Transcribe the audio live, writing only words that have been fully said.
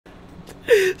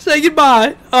Say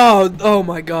goodbye. Oh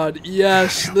my God.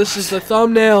 Yes, this is the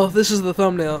thumbnail. This is the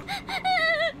thumbnail.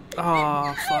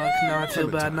 Oh fuck. Now I feel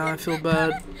bad. Now I feel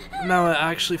bad. Now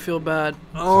I actually feel bad.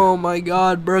 Oh my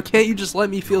God, bro. Can't you just let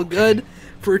me feel good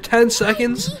for 10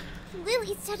 seconds?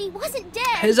 Lily said he wasn't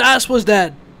dead. His ass was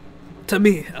dead. To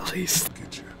me, at least.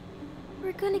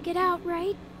 We're gonna get out,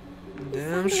 right?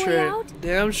 Damn straight.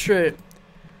 Damn straight.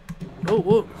 Oh,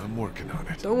 whoa. I'm working on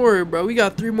it. Don't worry, bro. We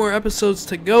got 3 more episodes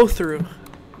to go through.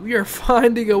 We are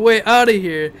finding a way out of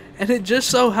here, and it just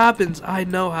so happens I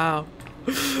know how.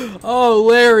 Oh,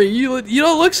 Larry, you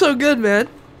don't look so good, man.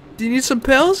 Do you need some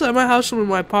pills? I might have some in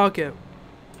my pocket.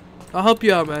 I'll help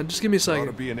you out, man. Just give me a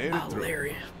second. Oh,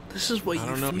 Larry, this is what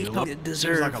you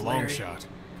deserve, like a long Larry. shot.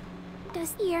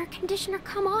 Does the air conditioner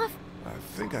come off? I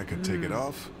think I could take it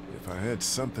off if I had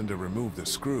something to remove the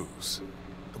screws.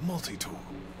 The multi-tool.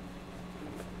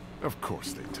 Of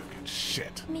course they took it.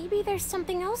 Shit. Maybe there's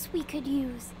something else we could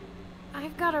use.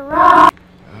 I've got a rock.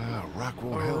 Ah, rock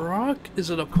won't A help. rock?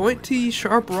 Is it a pointy,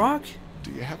 sharp rock?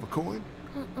 Do you have a coin?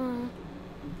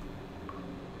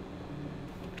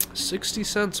 60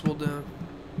 cents will do.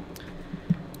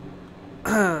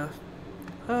 I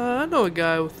know a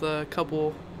guy with a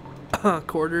couple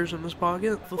quarters in his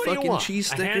pocket. A fucking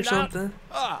cheese stick or something.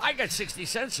 Oh, I got 60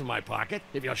 cents in my pocket.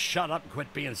 If you'll shut up and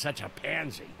quit being such a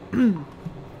pansy.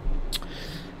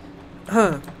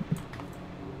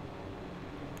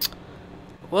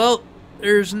 Well,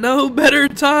 there's no better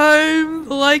time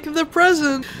like the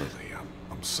present. Lily,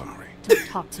 I'm sorry. Don't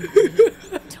talk to me.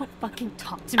 Don't fucking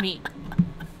talk to me.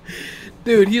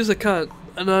 Dude, he's a cunt.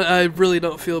 And I really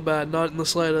don't feel bad. Not in the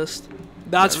slightest.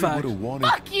 That's fact.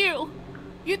 Fuck you!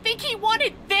 You think he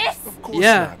wanted this? Of course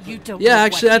Yeah. not. You don't Yeah, know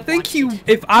actually, I what he think he. wanted.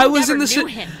 If I You was in never the knew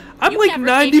him. I'm You like never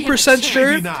gave him a 90% chance. sure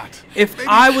Maybe not. if Maybe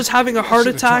I was having a I heart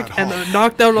should've attack tried and hard.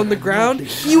 knocked out on the ground,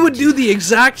 he would do the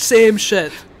exact same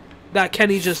shit that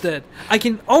Kenny just did. I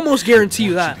can almost guarantee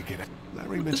you that.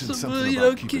 Larry mentioned Some, something you know,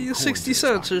 about keeping coins 60 in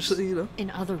cents or his so, you know.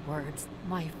 In other words,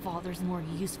 my father's more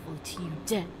useful to you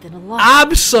dead than alive.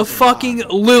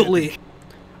 Abso-fucking-lutely.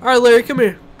 Alright, Larry, come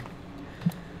here.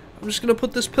 I'm just gonna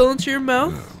put this pill into your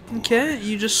mouth. Okay,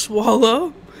 you just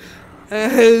swallow.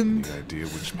 And... Any idea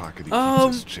which pocket he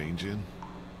keeps his change in?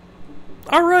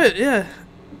 Alright, yeah.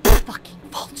 Fucking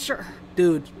vulture.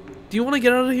 Dude, do you want to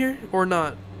get out of here or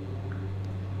not?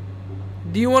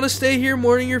 Do you want to stay here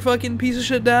mourning your fucking piece of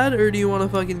shit dad, or do you want to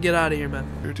fucking get out of here, man?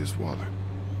 Here's his wallet.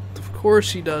 Of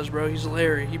course he does, bro. He's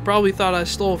Larry. He probably thought I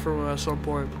stole from him at some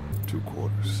point. 2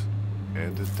 quarters.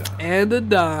 And a dime. And a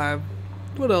dime.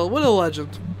 What a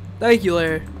legend. Thank you,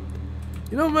 Larry.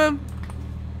 You know, man,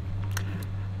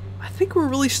 I think we're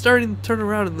really starting to turn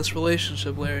around in this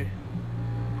relationship, Larry.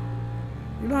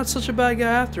 You're not such a bad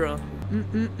guy after all.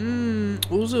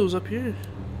 Uzo's up here.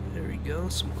 There we go.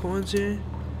 Some coins here.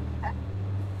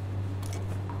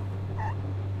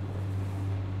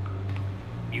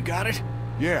 You got it?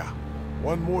 Yeah.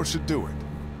 1 more should do it.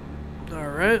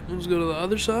 Alright, let's go to the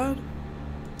other side.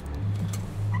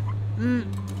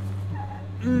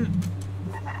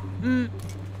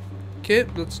 Okay,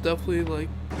 that's definitely like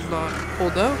not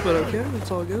pulled out, but okay,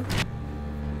 it's all good.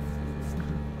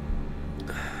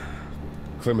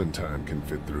 Clementine can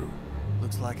fit through.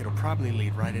 Looks like it'll probably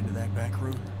lead right into that back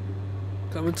room.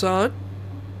 Clementine?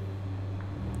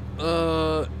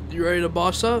 You ready to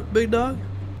boss up, big dog?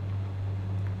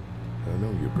 I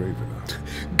know you're brave enough.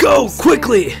 Go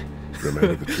quickly!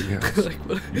 Remember the treehouse? Like,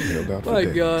 what- You held out for My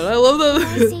days. god, I love I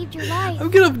that. saved your life. I'm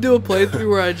gonna do a playthrough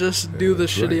where I just do the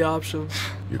That's shitty right. options.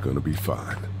 You're gonna be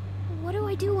fine. What do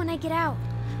I do when I get out?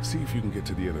 See if you can get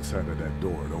to the other side of that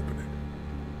door and open it.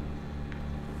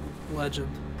 Legend.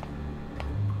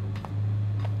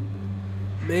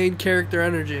 Main character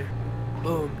energy.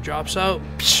 Boom, drops out.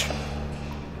 Psh.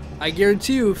 I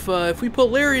guarantee you, if we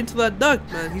put Larry into that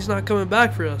duct, man, he's not coming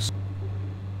back for us.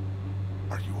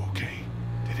 Are you okay?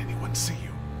 Did anyone see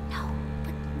you? No,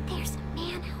 but there's a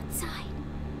man outside.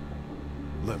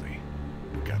 Lily,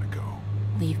 we gotta go.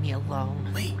 Leave me alone.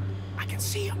 Lee, I can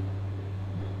see him.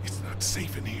 It's not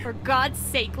safe in For here. God's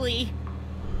sake, Lee.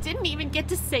 Didn't even get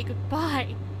to say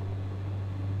goodbye.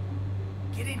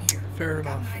 Get in here. Fair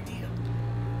Got enough. an idea.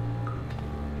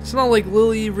 It's not like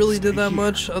Lily really did that Stay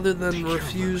much here. other than Take care of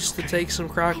refuse Lily, to okay? take some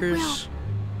crackers.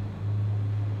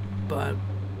 But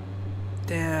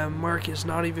damn, Mark is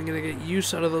not even gonna get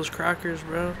use out of those crackers,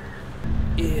 bro.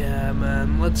 Yeah,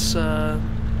 man. Let's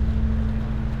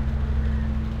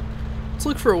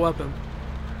look for a weapon.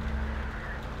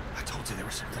 I told you there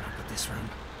was something up with this room.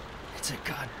 It's a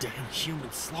goddamn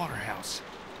human slaughterhouse.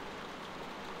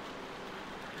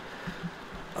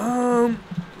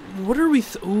 What are we?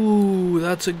 Ooh,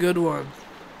 that's a good one.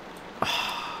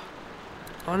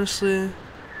 Honestly,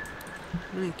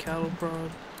 mini cattle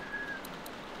prod.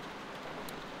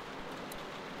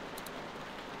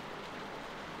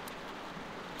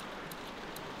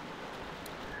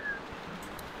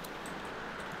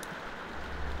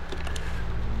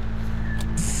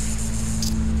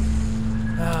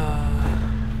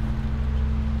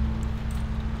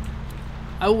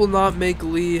 I will not make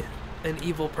Lee an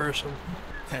evil person.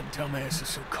 That dumbass is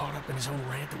so caught up in his own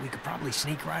rant that we could probably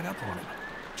sneak right up on him.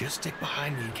 Just stick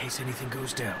behind me in case anything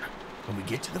goes down. When we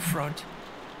get to the front,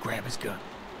 grab his gun.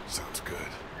 Sounds good.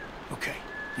 Okay,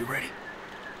 you ready?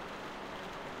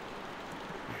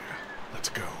 Yeah, let's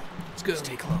go. Let's go.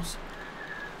 Stay close.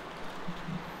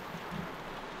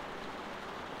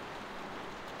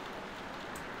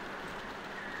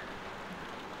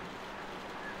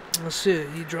 Let's see it.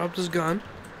 He dropped his gun.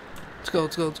 Let's go,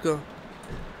 let's go, let's go.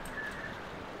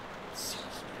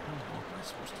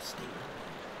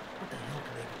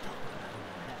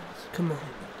 Come on.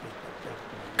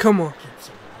 Come on.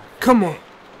 Come on.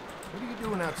 What are you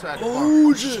doing outside the bar?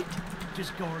 Oh, shit.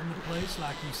 Just guarding the place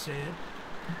like you said.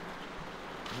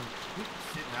 People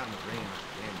sitting out in the rain like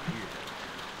damn deer.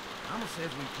 Mama says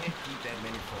we can't keep that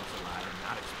many folks alive and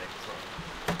not expect trouble.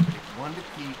 Pick one to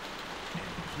keep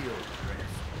and kill the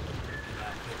rest.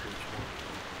 I pick which one.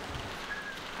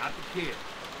 Not the kid.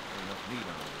 There's enough meat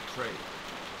on the trail.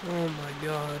 Oh my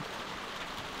god.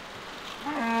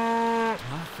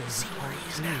 My favorite part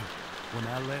too. When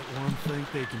I let one think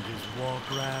they can just walk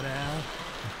right out,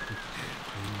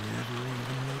 and never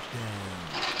even look down.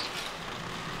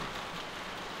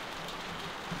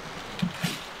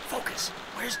 Hey, focus.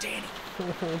 Where's Danny?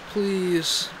 Oh,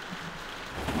 please.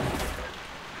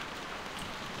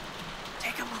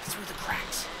 Take a look through the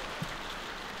cracks.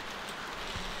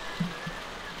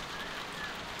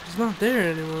 He's not there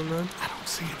anymore, man. I don't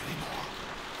see him anymore.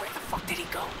 Where the fuck did he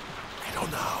go? I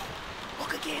don't know.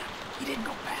 Look again. He didn't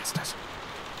go past us.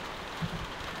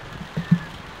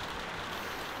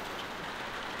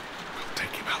 We'll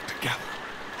take him out together.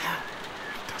 How?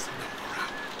 He doesn't know we're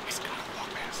out. He's gotta walk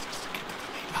past us to get to the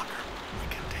lead locker. We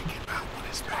can take him out when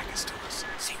his back is to us.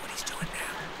 See what he's doing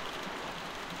now.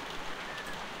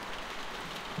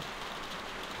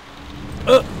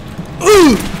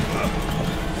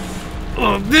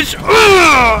 Oh, bitch!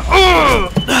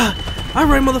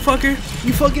 Alright, motherfucker.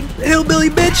 You fucking hillbilly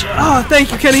bitch! Ah,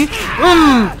 thank you, Kenny.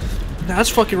 That's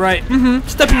fucking right.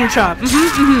 Step in your chop.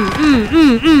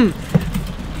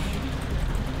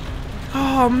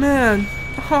 Oh, man.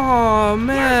 Oh,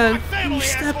 man. You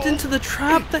stepped into the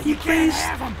trap that you placed.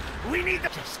 We need the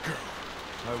Just go.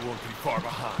 I won't be far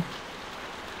behind.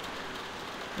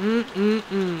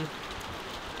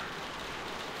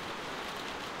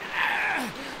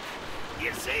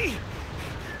 You see?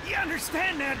 You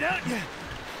understand now, don't you?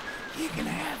 You can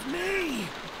have me.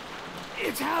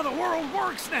 It's how the world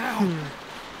works now.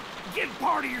 Get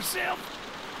part of yourself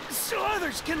so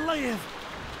others can live.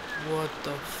 What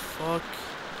the fuck?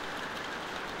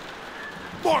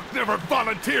 Mark never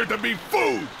volunteered to be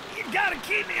food! You gotta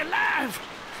keep me alive.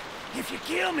 If you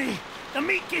kill me, the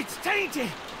meat gets tainted.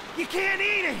 You can't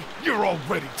eat it. You're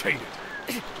already tainted.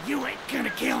 You ain't gonna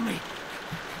kill me.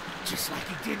 Just like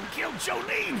you didn't kill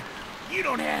Jolene. You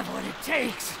don't have what it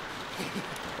takes.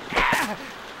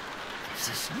 This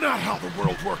is not how the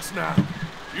world works now.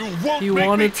 You won't He make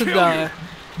wanted me to kill die.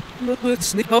 Let's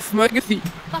sneak off my feet.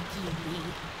 Fuck you, Lee.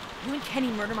 You and Kenny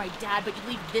murder my dad, but you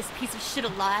leave this piece of shit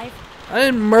alive? I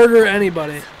didn't murder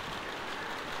anybody.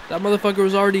 That motherfucker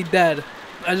was already dead.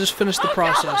 I just finished the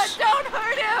process. God, don't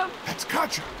hurt him! That's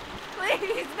Katja.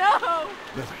 Please, no!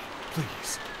 Lily,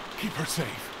 please, keep her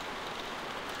safe.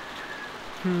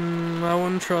 I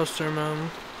wouldn't trust her, man.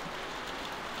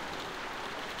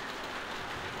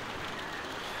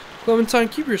 Clementine,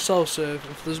 keep yourself safe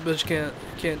if this bitch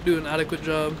can't do an adequate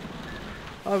job.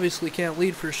 Obviously can't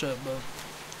lead for shit, but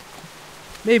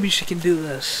maybe she can do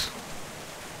this.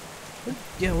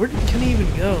 Yeah, where did Kenny even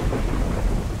go?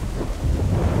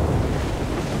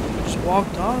 Just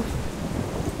walked off?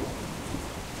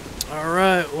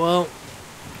 Alright, well,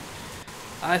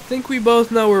 I think we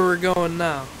both know where we're going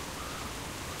now.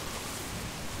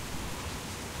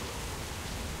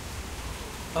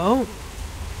 Oh,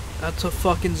 that's a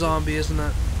fucking zombie, isn't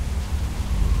it?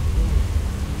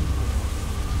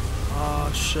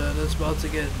 Oh shit, it's about to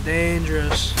get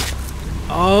dangerous.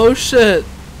 Oh shit.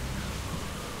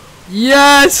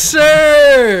 Yes,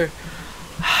 sir!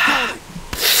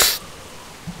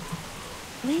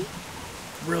 Lee?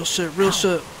 Real shit, real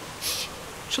shit.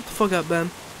 Shut the fuck up, Ben.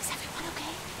 Is everyone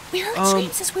okay? We heard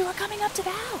screams as we were coming up to the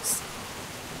house.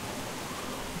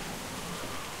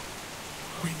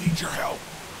 We need your help.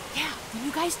 Yeah, When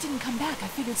you guys didn't come back, I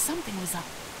figured something was up.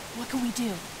 What can we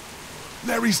do?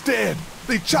 Larry's dead.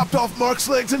 They chopped off Mark's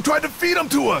legs and tried to feed him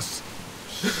to us.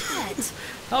 Shit.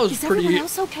 That was Is pretty everyone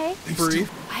else okay? brief.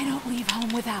 I don't leave home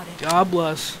without it. God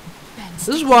bless. Ben, This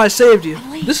is why I saved you.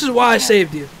 This is why I Okay.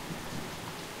 saved you.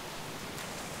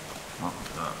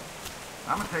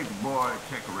 I'm gonna take the boy and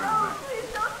check around back.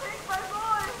 Please don't take my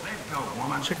boy. Let's go,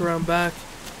 woman. Check around back.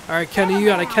 Alright, Kenny, you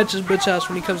gotta catch his bitch ass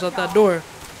when he comes out that door.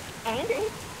 Andy?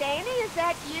 Danny, is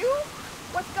that you?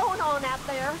 What's going on out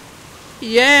there?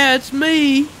 Yeah, it's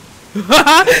me.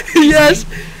 Yes.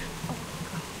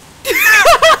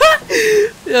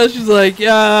 Yeah, she's like,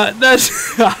 yeah, that's.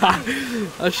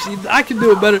 I can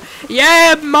do it better.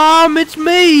 Yeah, Mom, it's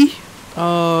me.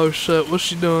 Oh shit, what's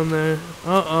she doing there?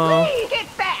 Lee, get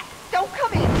back! Don't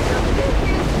come in here. You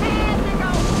mad to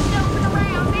go jumping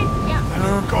around, didn't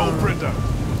ya? Go, Brenda.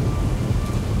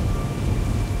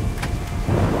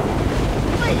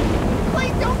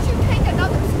 Please don't you take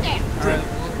another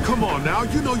step. Come on now.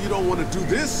 You know you don't want to do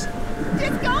this.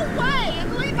 Just go away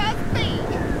and leave us be.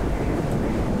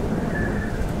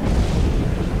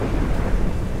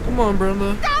 Come on,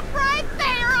 Brenda. Stop right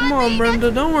there. Come on, Brenda.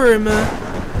 Don't worry, man.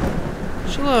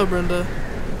 Chill out, Brenda.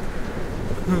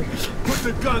 Put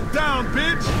the gun down,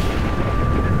 bitch.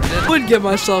 I would get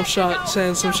myself shot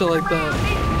saying some shit like that.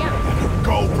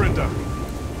 Go, Brenda.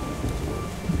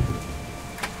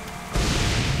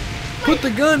 Put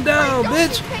the gun down,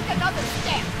 bitch. Take another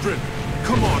step. Brenda,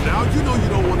 come on now. You know you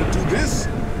don't want to do this.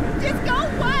 Just go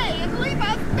away and leave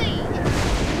us be.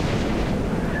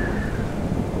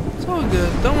 It's all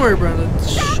good. Don't worry, Brenda.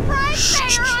 Stop right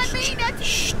there. I mean it.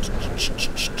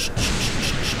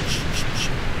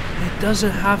 It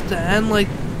doesn't have to end like.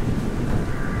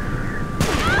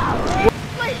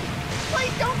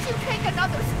 Please don't you take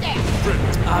another step.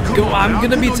 Brenda, I'm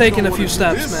gonna be taking a few Just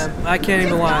wanna do steps, this. man. I can't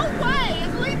even Go lie. away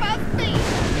and leave us be.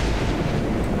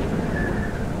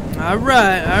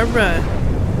 Alright.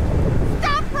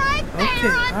 Stop right there.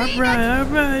 Okay, I mean it.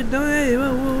 alright. Don't, hey,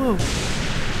 whoa.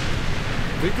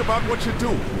 Think about what you're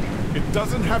doing. It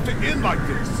doesn't have to end like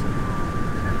this.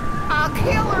 I'll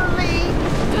kill her, Lee.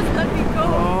 Just let me go.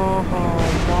 Oh,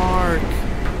 Mark.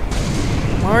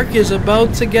 Mark is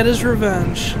about to get his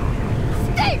revenge.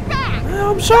 Stay back. Hey,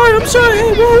 I'm sorry.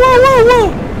 Hey,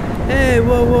 whoa. Hey,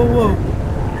 whoa.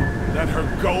 Let her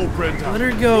go, Brenda. Let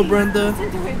her go, Brenda.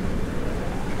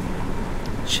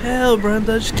 Chill,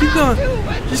 Brenda. Just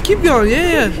keep going.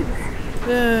 Yeah.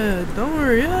 Yeah, don't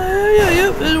worry. Yeah.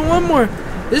 There's one more.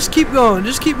 Just keep going.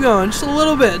 Just a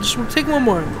little bit. Just take one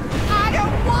more. I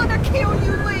don't want to kill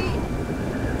you, Lee.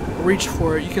 Reach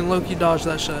for it. You can low-key dodge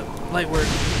that shit. Light work.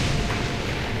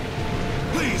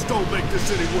 Please don't make this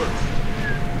any worse.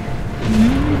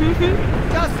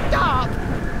 Just stop.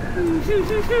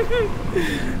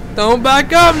 Don't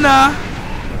back up now.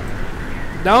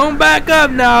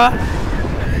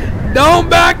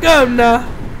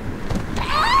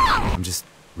 I'm just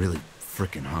really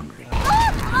freaking hungry.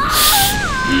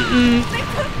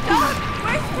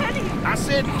 Where's Penny? I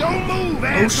said don't move, Oh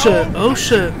asshole.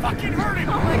 shit. Fucking hurt him.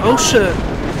 Oh shit. Let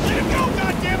him go,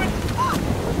 goddammit.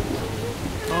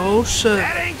 Oh shit.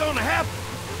 That ain't gonna happen.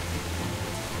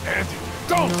 Andy,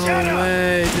 don't shut No up.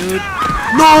 way, dude.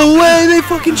 No way, they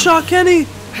fucking shot Kenny.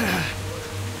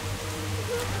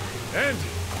 Andy,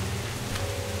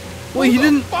 Wait, he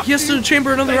didn't. He has to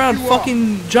chamber another round.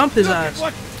 Fucking jump his look at ass.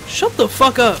 what. Shut the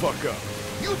fuck up. Fuck up.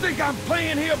 You think I'm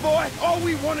playing here, boy? All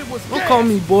we wanted was Don't gas. call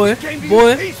me boy. Came to you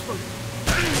Boy. peacefully.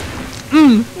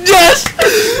 Yes.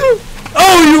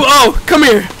 Oh, come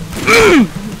here.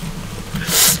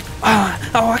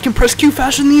 I can press Q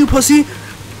faster than you, pussy.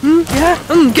 Yeah.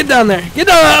 Get down there.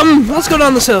 Let's go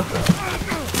down this hill.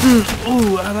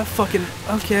 Ooh, that fucking.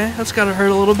 Okay, that's gotta hurt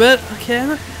a little bit.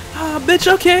 Okay. Bitch.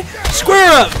 Okay.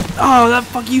 Square up. Oh, that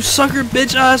fuck you, sucker,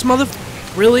 bitch ass mother.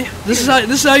 Really? This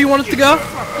is how you want it to go?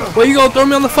 What, you gonna throw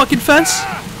me on the fucking fence?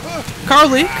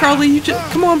 Carly, you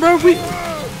just come on, bro.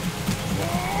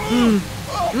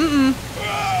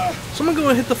 Someone go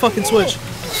and hit the fucking switch.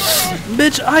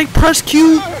 Bitch, I press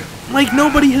Q like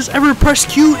nobody has ever pressed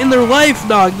Q in their life,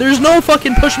 dog. There's no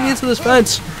fucking pushing me into this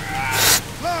fence.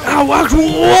 Ow,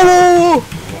 whoa.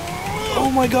 Oh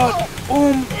my god.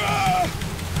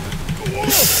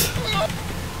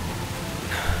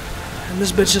 And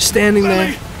this bitch is standing there.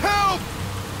 Help!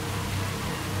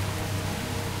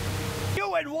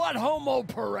 You in what homo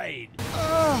parade?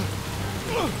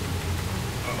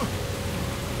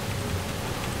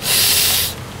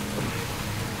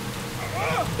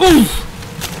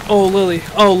 Oh, Lily.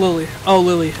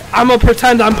 I'm gonna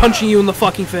pretend I'm punching you in the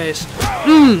fucking face.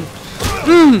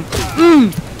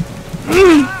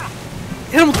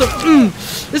 Hit him with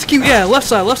the, Let's keep, yeah, left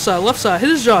side, left side, left side. Hit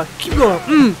his jaw. Keep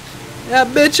going, Yeah,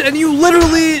 bitch, and you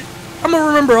literally, I'm gonna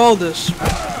remember all this.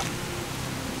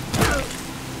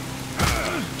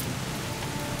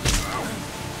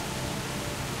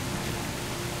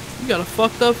 You got a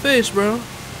fucked up face, bro.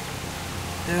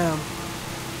 Damn.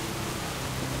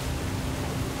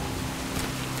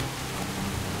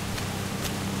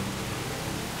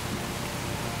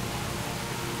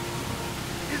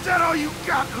 Is that all you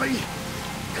got, Lee?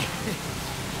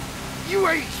 You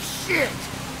ain't shit.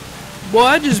 Boy,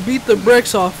 I just beat the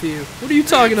bricks off you. What are you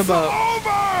talking about?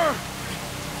 Over.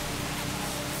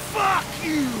 Fuck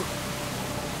you.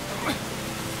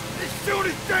 As soon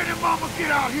as Dan and Mama get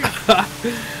out here.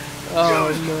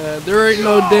 Oh man, there ain't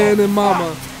no Dan and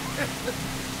Mama.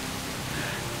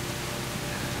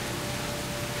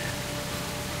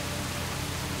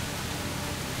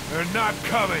 They're not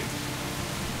coming.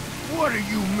 What do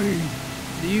you mean?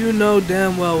 Do you know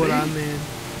damn well what I mean?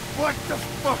 What the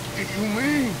fuck do you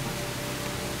mean?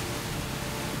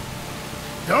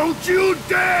 Don't you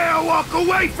dare walk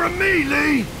away from me,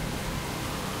 Lee!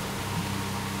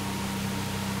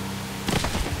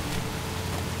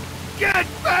 Get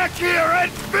back here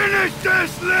and finish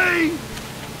this, Lee!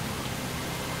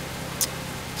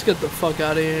 Let's get the fuck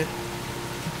out of here.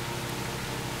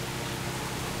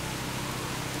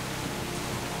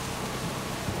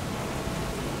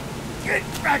 Get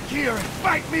back here and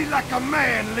fight me like a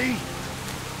man, Lee!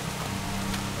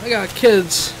 I got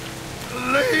kids.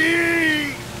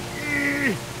 Lee!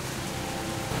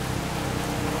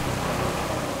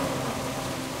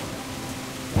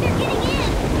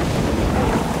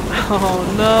 Oh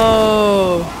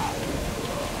no!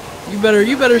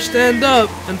 You better stand up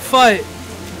and fight.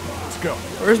 Let's go.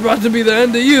 Or it's about to be the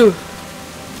end of you.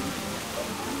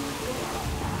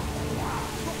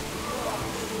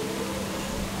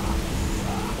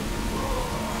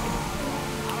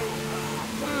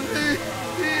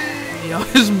 Yo,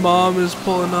 his mom is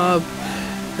pulling up.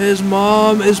 His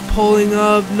mom is pulling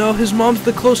up. No, his mom's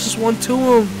the closest one to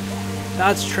him.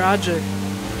 That's tragic.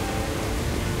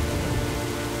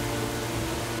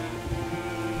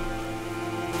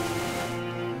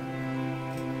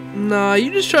 Nah,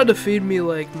 you just tried to feed me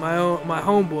like my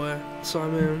homeboy. So I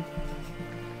mean,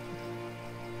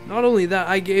 not only that,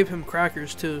 I gave him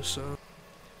crackers too. So.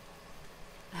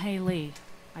 Hey Lee,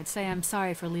 I'd say I'm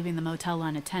sorry for leaving the motel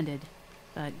unattended,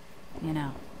 but you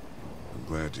know. I'm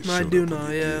glad you I showed do up when know,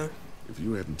 you yeah. did. If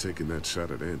you hadn't taken that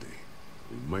shot at Andy,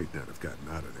 we might not have gotten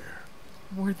out of there.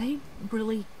 Were they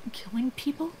really killing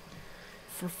people?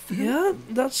 For food? Yeah,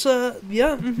 that's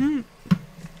yeah,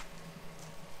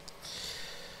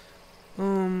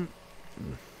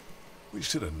 We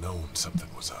should have known something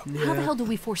was up. yeah. How the hell do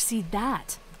we foresee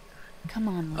that? Come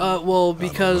on, Lee. Well,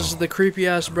 because know. the creepy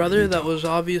ass I brother really that don't. was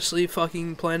obviously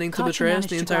fucking planning to Caught you betray us managed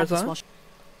the to entire grab this time.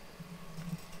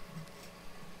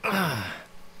 while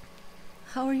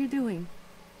How are you doing?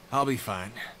 I'll be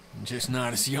fine. I'm just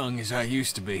not as young as I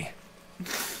used to be.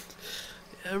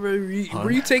 Yeah, were you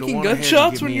Hon, taking go on ahead and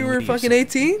gunshots give when me you a were lead. fucking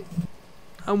 18?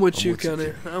 I'm with you, with you, Kenny.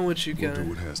 Kenny. I'm with you, We'll do Kenny.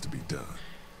 what has to be done.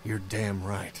 You're damn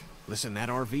right. Listen, that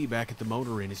RV back at the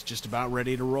motor inn is just about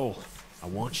ready to roll. I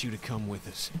want you to come with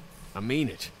us. I mean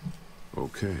it.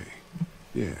 Okay.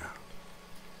 Yeah.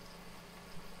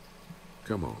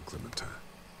 Come on, Clementine.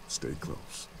 Stay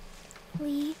close.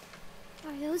 Lee,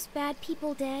 are those bad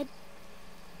people dead?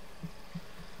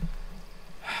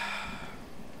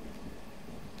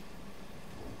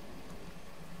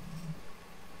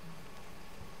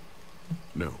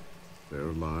 No. They're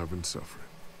alive and suffering.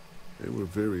 They were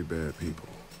very bad people,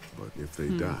 but if they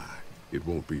die, it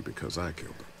won't be because I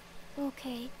killed them.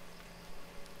 Okay.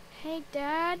 Hey,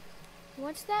 Dad,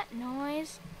 what's that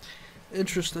noise?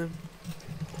 Interesting.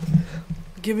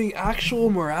 Giving actual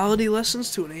morality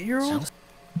lessons to an 8-year-old?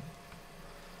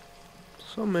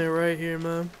 Something right here,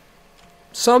 man.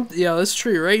 Yeah, this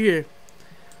tree right here.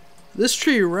 This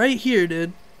tree right here,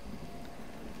 dude.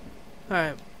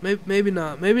 Alright, maybe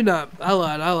not. Maybe not. I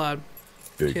lied.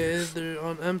 Okay, they're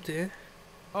on empty.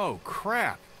 Oh,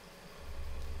 crap.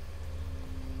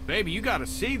 Baby, you gotta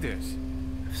see this.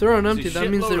 If they're on There's empty, a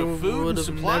that means they shitload of food would and have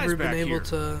supplies never been back able here.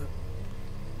 to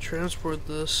transport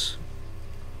this.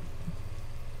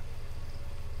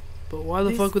 But why the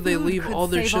This fuck would they food leave could all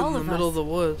their save shit in all the of middle us. of the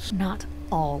woods? Not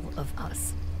all of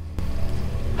us.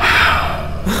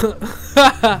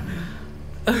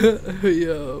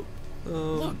 Yo.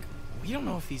 Look, we don't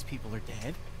know if these people are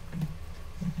dead.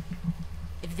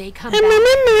 If they come back, then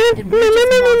we're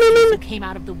just monsters who came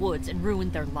out of the woods and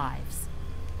ruined their lives.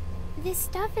 This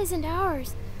stuff isn't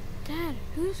ours. Dad,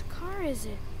 whose car is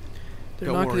it? They're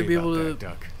Don't not going worry to be able about to that,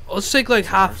 Duck. Let's take like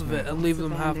half of it and leave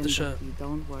them half the shit.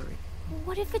 Don't worry.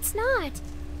 What if it's not?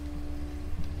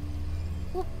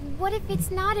 What if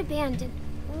it's not abandoned?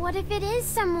 What if it is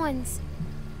someone's?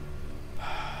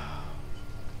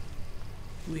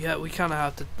 We kind of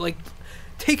have to like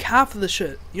take half of the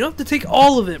shit. You don't have to take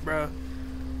all of it, bro.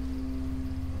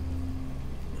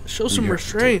 Show some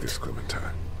restraint. This,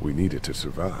 Clementine. We need it to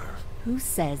survive. Who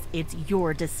says it's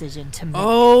your decision to make?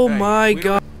 Oh my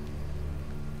god.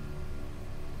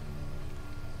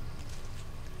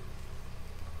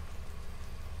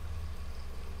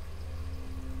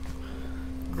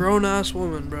 Grown-ass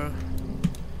woman, bro.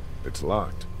 It's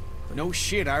locked. No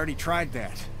shit, I already tried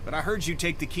that. But I heard you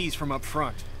take the keys from up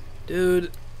front.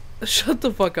 Dude, shut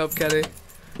the fuck up, Kenny.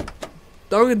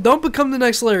 Don't become the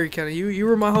next Larry, Kenny. You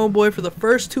were my homeboy for the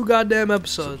first 2 goddamn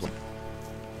episodes.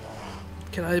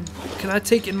 Can I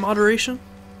take in moderation?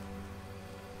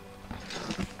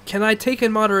 Can I take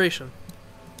in moderation?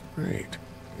 Great.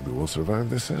 Maybe we'll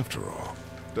survive this after all.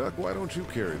 Duck, why don't you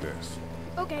carry this?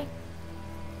 Okay.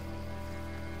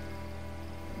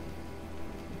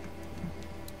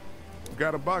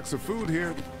 Got a box of food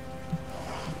here.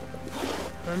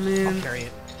 I mean, I'll carry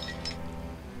it.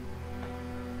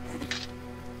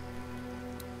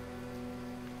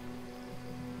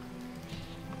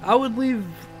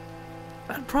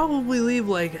 I'd probably leave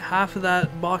like half of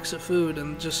that box of food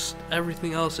and just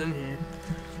everything else in here.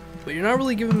 But you're not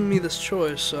really giving me this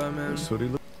choice, so I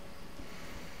mean.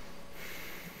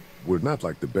 We're not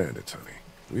like the bandits, honey.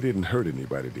 We didn't hurt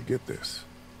anybody to get this.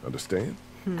 Understand?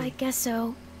 I guess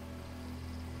so.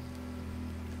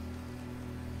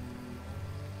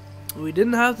 We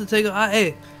didn't have to take.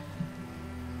 Hey,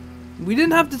 we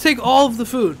didn't have to take all of the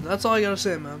food. That's all I gotta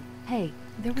say, man. Hey,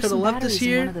 there were Coulda some left this batteries in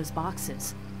here. one of those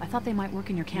boxes. I thought they might work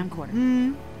in your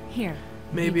camcorder. Here.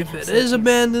 Maybe you if can it have is some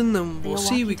abandoned, then They we'll all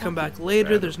see. We walkie-talkie. come back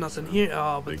later. There's nothing here.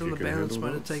 Oh, but Think then you the can bandits handle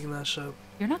might have those? taken that shit.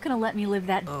 You're not gonna let me live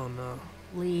that. Oh no.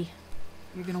 Lee,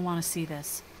 you're gonna want to see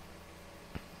this.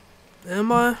 Am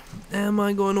I? Am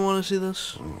I going to want to see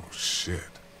this? Oh, shit.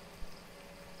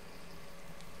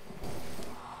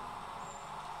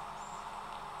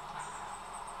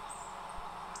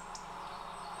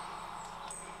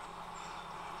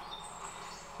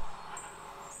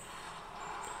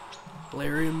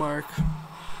 Larry and Mark.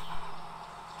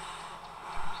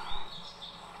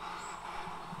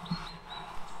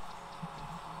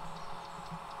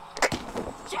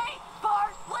 Jake,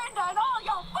 Bart, Linda, and all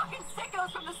y'all fucking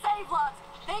sickos from the save lots.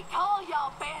 They call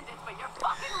y'all bandits, but you're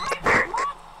fucking rich.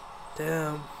 What?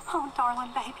 Damn. Oh,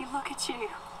 darling baby, look at you.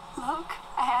 Look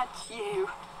at you.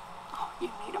 Oh, you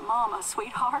need a mama,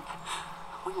 sweetheart.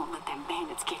 We won't let them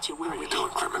bandits get you where How we you doing,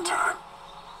 Clementine?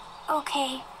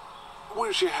 Okay.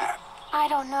 Where's your hat? I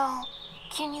don't know.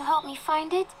 Can you help me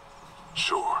find it?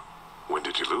 Sure. When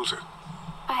did you lose it?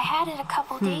 I had it a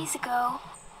couple days ago.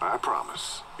 I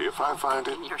promise. If I find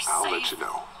it, You're I'll safe. let you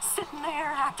know. Sitting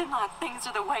there acting like things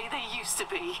are the way they used to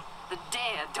be. The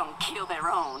dead don't kill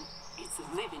their own. It's the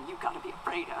living you gotta be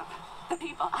afraid of. The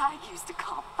people I used to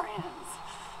call friends.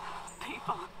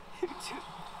 People who do.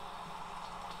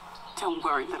 Don't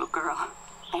worry, little girl.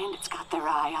 Bandits got their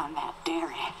eye on that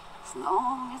dairy. As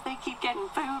long as they keep getting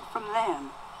food from them,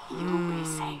 you'll be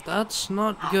safe. That's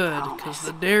not good, because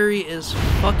the dairy is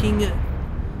fucking.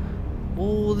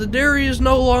 Well, the dairy is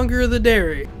no longer the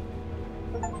dairy.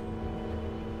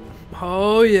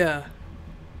 Oh yeah.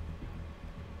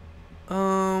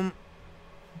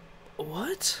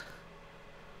 What?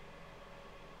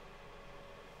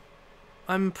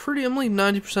 I'm like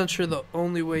 90% sure the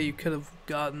only way you could have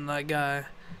gotten that guy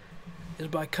is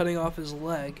by cutting off his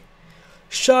leg.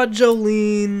 Shot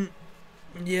Jolene.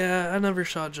 Yeah, I never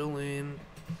shot Jolene.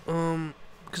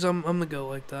 Cause I'm the goat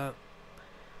like that.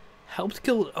 Helped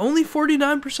kill only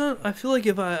 49%. I feel like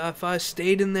if I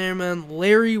stayed in there, man,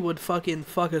 Larry would fucking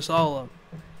fuck us all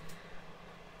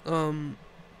up.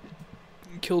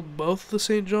 Killed both the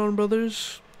St. John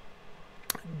brothers.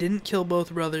 Didn't kill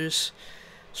both brothers.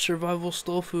 Survival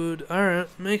stole food. Alright,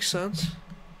 makes sense.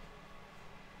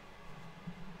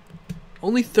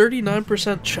 Only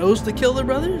 39% chose to kill the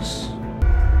brothers?